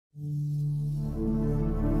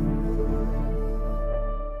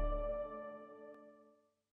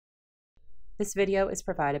This video is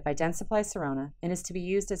provided by Dentsply Sirona and is to be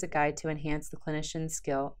used as a guide to enhance the clinician's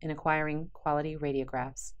skill in acquiring quality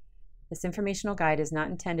radiographs. This informational guide is not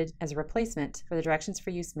intended as a replacement for the Directions for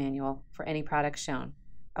Use manual for any product shown.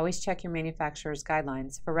 Always check your manufacturer's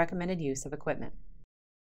guidelines for recommended use of equipment.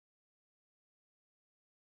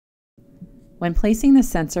 When placing the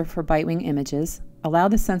sensor for bite wing images, allow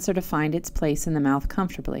the sensor to find its place in the mouth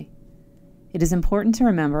comfortably. It is important to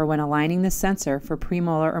remember when aligning the sensor for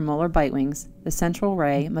premolar or molar bite wings, the central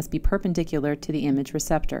ray must be perpendicular to the image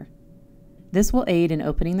receptor. This will aid in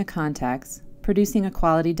opening the contacts, producing a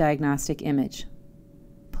quality diagnostic image.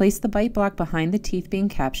 Place the bite block behind the teeth being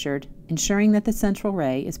captured, ensuring that the central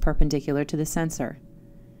ray is perpendicular to the sensor.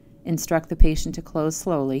 Instruct the patient to close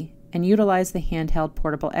slowly and utilize the handheld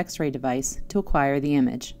portable X-ray device to acquire the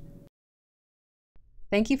image.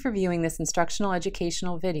 Thank you for viewing this instructional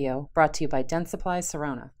educational video brought to you by Dentsply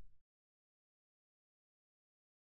Sirona.